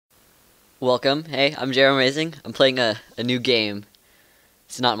Welcome. Hey, I'm Jeremy Amazing. I'm playing a new game.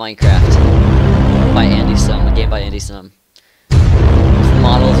 It's not Minecraft. By Andy Sum. A game by Andy Sum.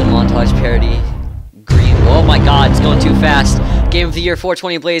 Models and montage parody. Green. Oh my god, it's going too fast. Game of the year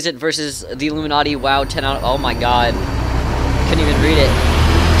 420 Blaze It versus the Illuminati. Wow, 10 out. Oh my god. Couldn't even read it.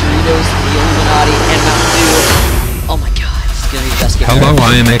 Doritos, the Illuminati, and Mountain Dew. Oh my god. Gonna be the best game Hello, ever.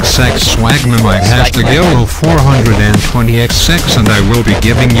 I am XX Swagmamite #YOLO426 and I will be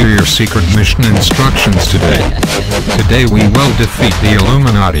giving you your secret mission instructions today. Today we will defeat the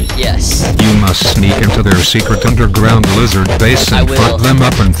Illuminati. Yes. You must sneak into their secret underground lizard base and fuck them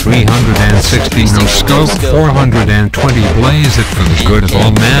up in 360 no scope 420 blaze it for the good of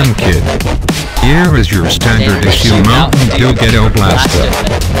all man kid. Here is your standard issue Mountain Dew Ghetto Blaster.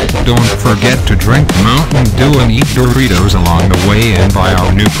 Don't forget to drink Mountain Dew and eat Doritos along the way and buy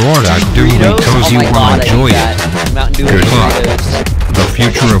our new product Doritos. Oh You my will god, enjoy it. Good luck. The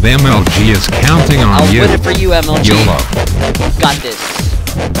future of MLG is counting on you. I'll win it for you, MLG. YOLO. Got this.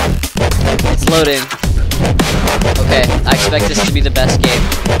 It's loading. Okay, I expect this to be the best game.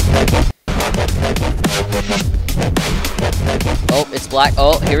 Oh, it's black.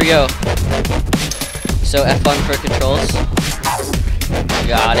 Oh, here we go. So F1 for controls.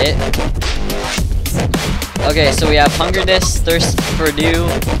 Got it. Okay, so we have hungerness, thirst for new,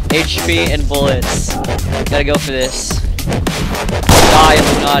 HP, and bullets. Gotta go for this. Die,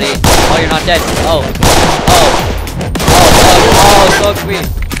 Illuminati. Oh, you're not dead. Oh. Oh, smoke me.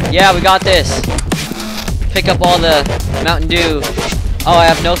 Yeah, we got this. Pick up all the Mountain Dew. Oh, I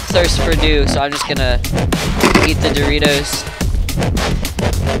have no thirst for dew, so I'm just gonna eat the Doritos.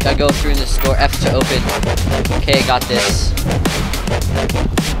 Gotta go through the store. F to open. Okay, got this.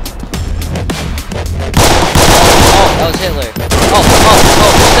 Oh, that was Hitler. Oh,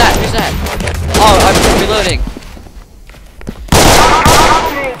 who's that? Who's that? Oh, I'm reloading.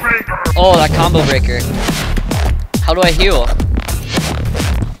 Oh, that combo breaker. How do I heal?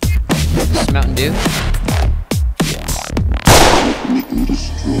 This is Mountain Dew.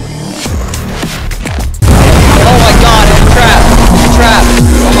 Oh my god, I'm trapped. I'm trapped.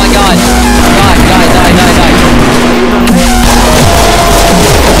 Oh my god. Die.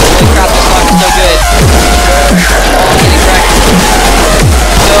 Holy crap, this song is so good. Oh, I'm getting wrecked.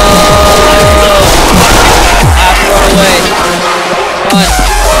 No! I have to run away. Run.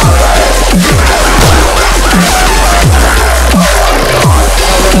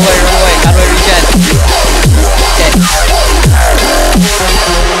 No, run away. How do I regen? Okay.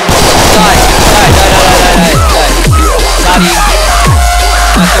 Die. Body.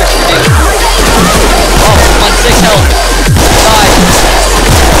 My thirst for dew. Oh, I'm on 6 health. Die.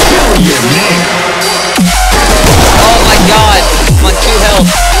 Oh my god. I'm on 2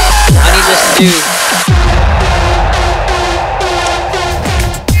 health. I need this dew.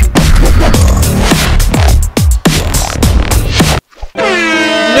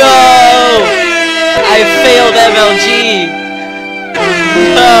 No! I failed MLG.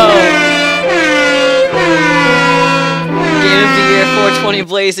 No! 420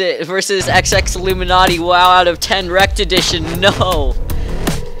 Blaze It versus XX Illuminati. Wow, out of 10 Wrecked Edition. No.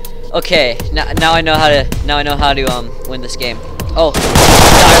 Okay, now I know how to win this game. Oh,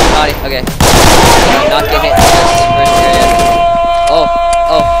 die Illuminati. Okay. Not get hit in this first area. Oh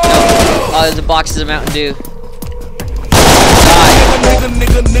no. Oh, there's a box of Mountain Dew. Die.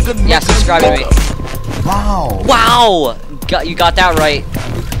 Yeah, subscribe to me. Wow. You got that right.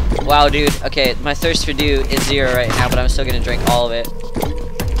 Wow, dude. Okay, my thirst for dew is 0 right now, but I'm still gonna drink all of it.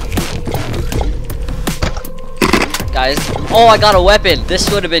 Guys. Oh, I got a weapon. This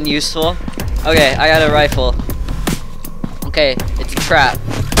would have been useful. Okay, I got a rifle. Okay, it's a trap.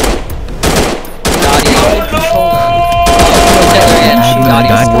 I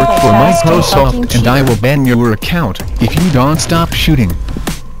work for Microsoft and I will ban your account if you don't stop shooting.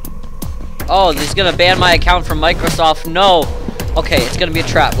 Oh, this is gonna ban my account from Microsoft. No. Okay, it's gonna be a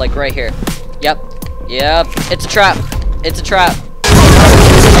trap, like right here. Yep. It's a trap. It's a trap.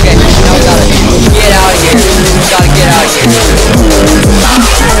 Okay, now we gotta get out of here. We gotta get out of here.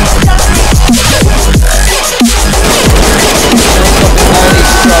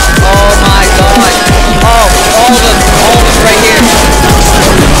 Oh my god. Oh, all of them right here.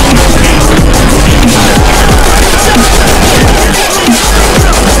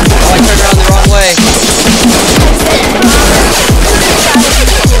 Oh, I turned around the wrong way.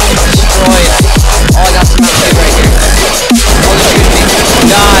 Destroyed. Oh, I got some Mountain Dew right here. Oh, they're shooting me.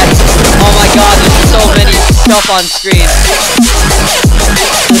 God. Oh my god, there's so many stuff on screen.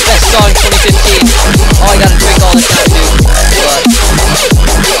 The best song 2015. Oh, I gotta drink all this Mountain Dew.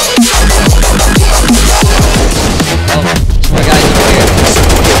 Oh, some more guys over here.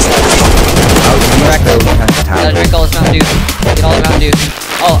 this Mountain Dew. Get all the Mountain Dew.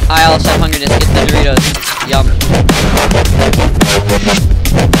 Oh, I also have hungerness. Get the Doritos. Yum.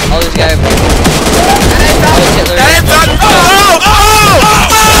 Oh, this guy over here. Oh, it's Hitler.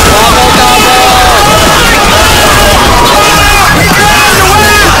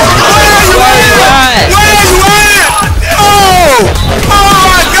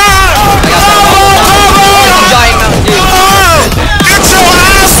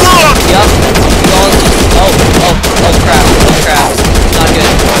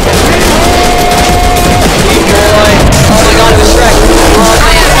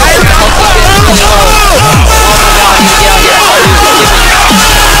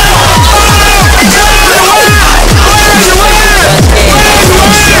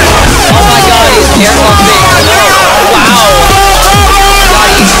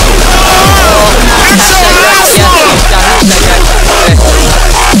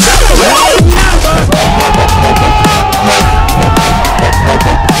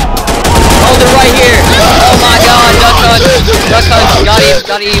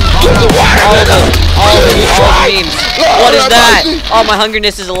 Got him. All the memes. What is that? Oh, my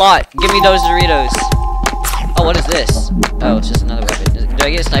hungerness is a lot. Give me those Doritos. Oh, what is this? Oh, it's just another weapon. Do I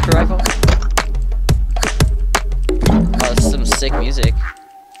get a sniper rifle? Oh, this is some sick music.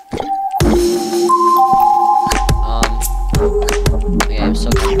 Okay, I'm so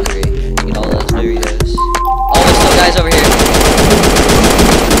hungry. Get all those Doritos. Oh, there's some guys over here.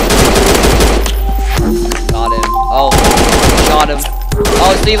 Got him. Oh, shot him.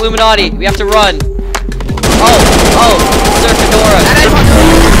 Oh, it's the Illuminati. We have to run. Oh, Sir Fedora.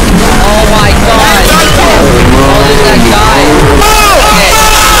 Oh my god. Oh, there's that guy. Okay.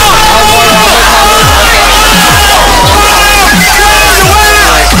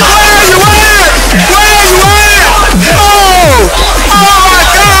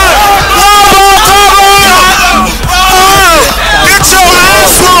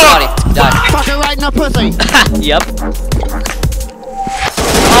 Fucking right in the pussy. Yep.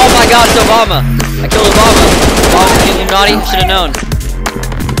 Oh my god, it's Obama. I killed Obama. Obama's the Illuminati. Should have known.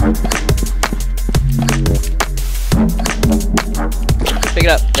 Pick it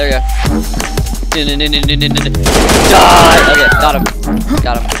up. There we go. Die! Okay, got him.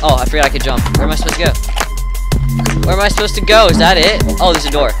 Got him. Oh, I forgot I could jump. Where am I supposed to go? Where am I supposed to go? Is that it? Oh, there's a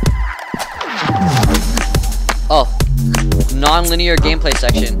door. Oh. Non-linear gameplay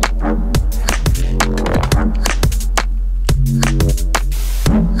section.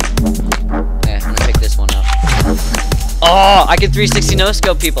 Oh, I can 360 no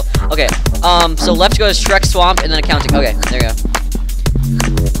scope people. Okay, so left goes Shrek Swamp and then accounting. Okay, there you go.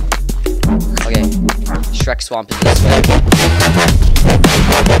 Okay, Shrek Swamp is this way.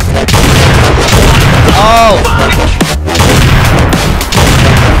 Oh.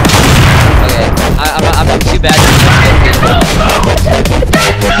 Okay, I'm too bad.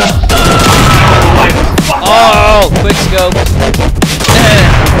 Oh, quick scope.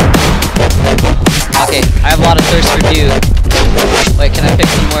 Okay, I have a lot of thirst for dew. Wait, can I pick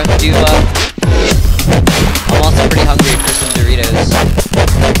some more dew up? I'm also pretty hungry for some Doritos.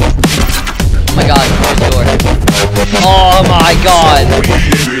 Oh my god, there's the door. Oh my god!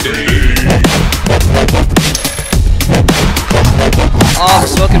 Oh, I'm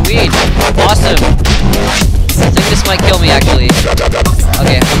smoking weed. Awesome. I think this might kill me actually.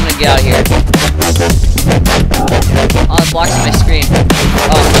 Okay, I'm gonna get out of here. Oh, it blocks my screen.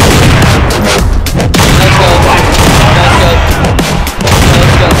 Oh. No scope.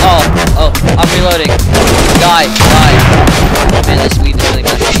 Oh, I'm reloading. Die. Oh man, this weed is really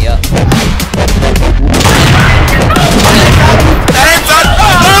messing me up.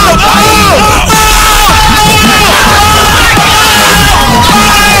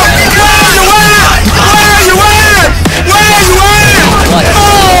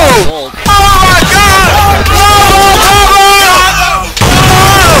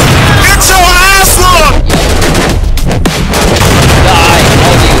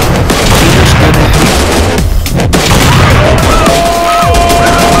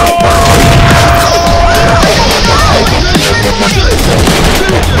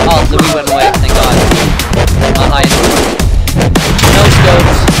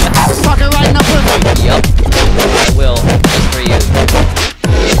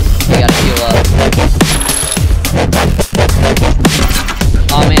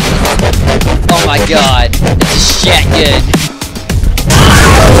 God, it's shit good.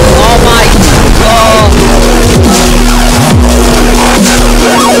 Oh my god.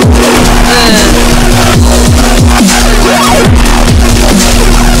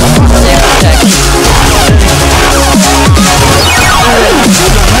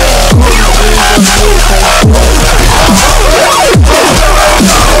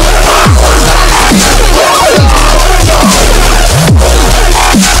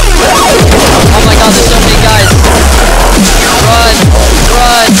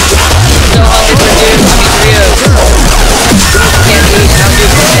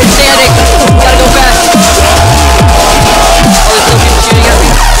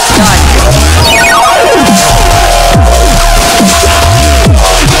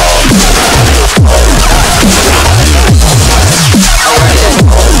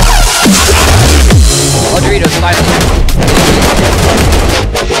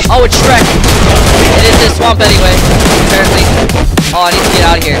 jump anyway, apparently. Oh, I need to get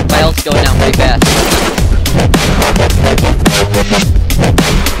out of here. My health's going down pretty fast.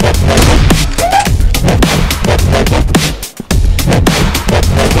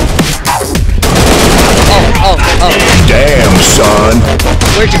 Oh. Damn, son.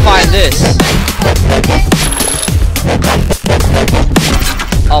 Where'd you find this?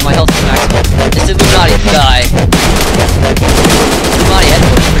 Oh, my health is maximum. It's Illuminati. Die. Illuminati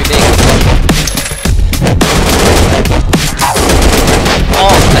headquarters is pretty big.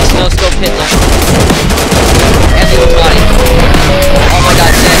 Oh, nice no scope hit them. And the Illuminati. Oh my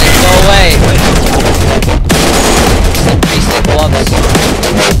god, Sandon, go away. Some pretty sick gloves.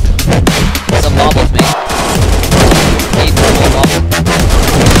 Some bobbles, mate. Need more bobble.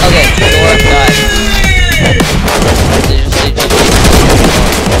 Okay, door, die.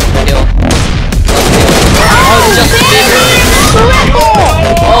 Kill. Oh, it's just a bigger.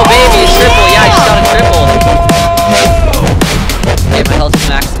 Oh, baby, it's triple. Yeah, I just got a triple. Okay, my health is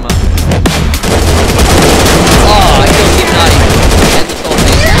maximum. Oh, I killed Team Naughty. And this whole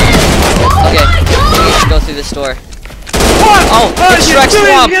thing. Okay, we should go through this door. Oh, it's Shrek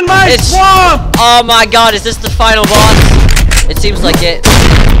Swamp! It's Swamp! Oh my god, is this the final boss? It seems like it.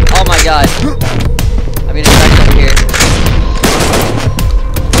 Oh my god. I'm gonna track over here.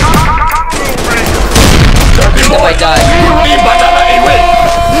 If I die.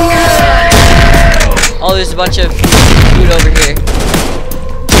 Oh, there's a bunch of food over here.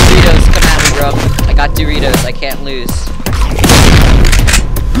 Doritos, come at me, bro. I got Doritos, I can't lose.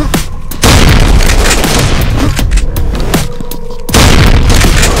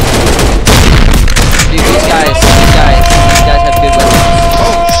 Dude, these guys have good weapons.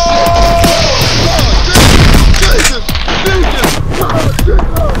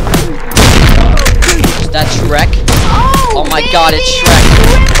 Is that Shrek? Oh my god, it's Shrek.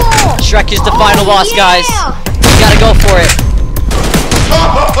 Shrek is the final boss, guys. You gotta go for it.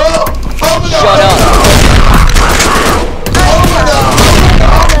 Shut up.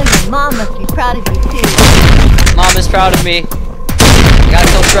 Mom must be proud of you too. Mom is proud of me. I gotta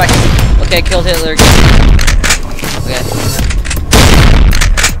kill Shrek. Okay, killed Hitler again. Okay.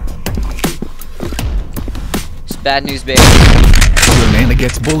 It's bad news, baby. Your nana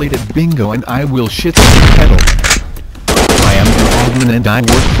gets bullied at bingo and I will shit on the pedal. I am an admin and I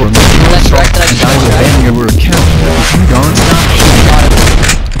work for Microsoft and I will ban your account if you don't stop shitting.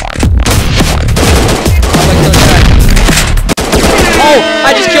 Oh,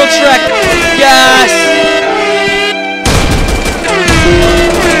 I just killed Shrek! Yes!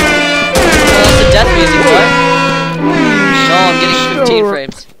 Death music, what? Oh, I'm getting 15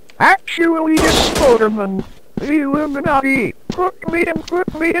 frames. Actually, it's Spider-Man. The Illuminati put me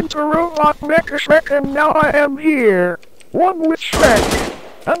into robot mecha Shrek, and now I am here. One with Shrek.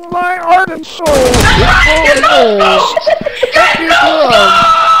 And my heart and soul is full of holes. Shrek is love.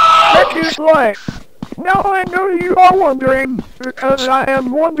 Shrek is life. Now I know you are wondering, because I am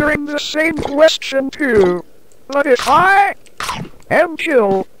wondering the same question too. But if I am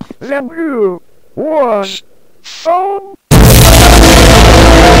killed, then who was Soundcloud?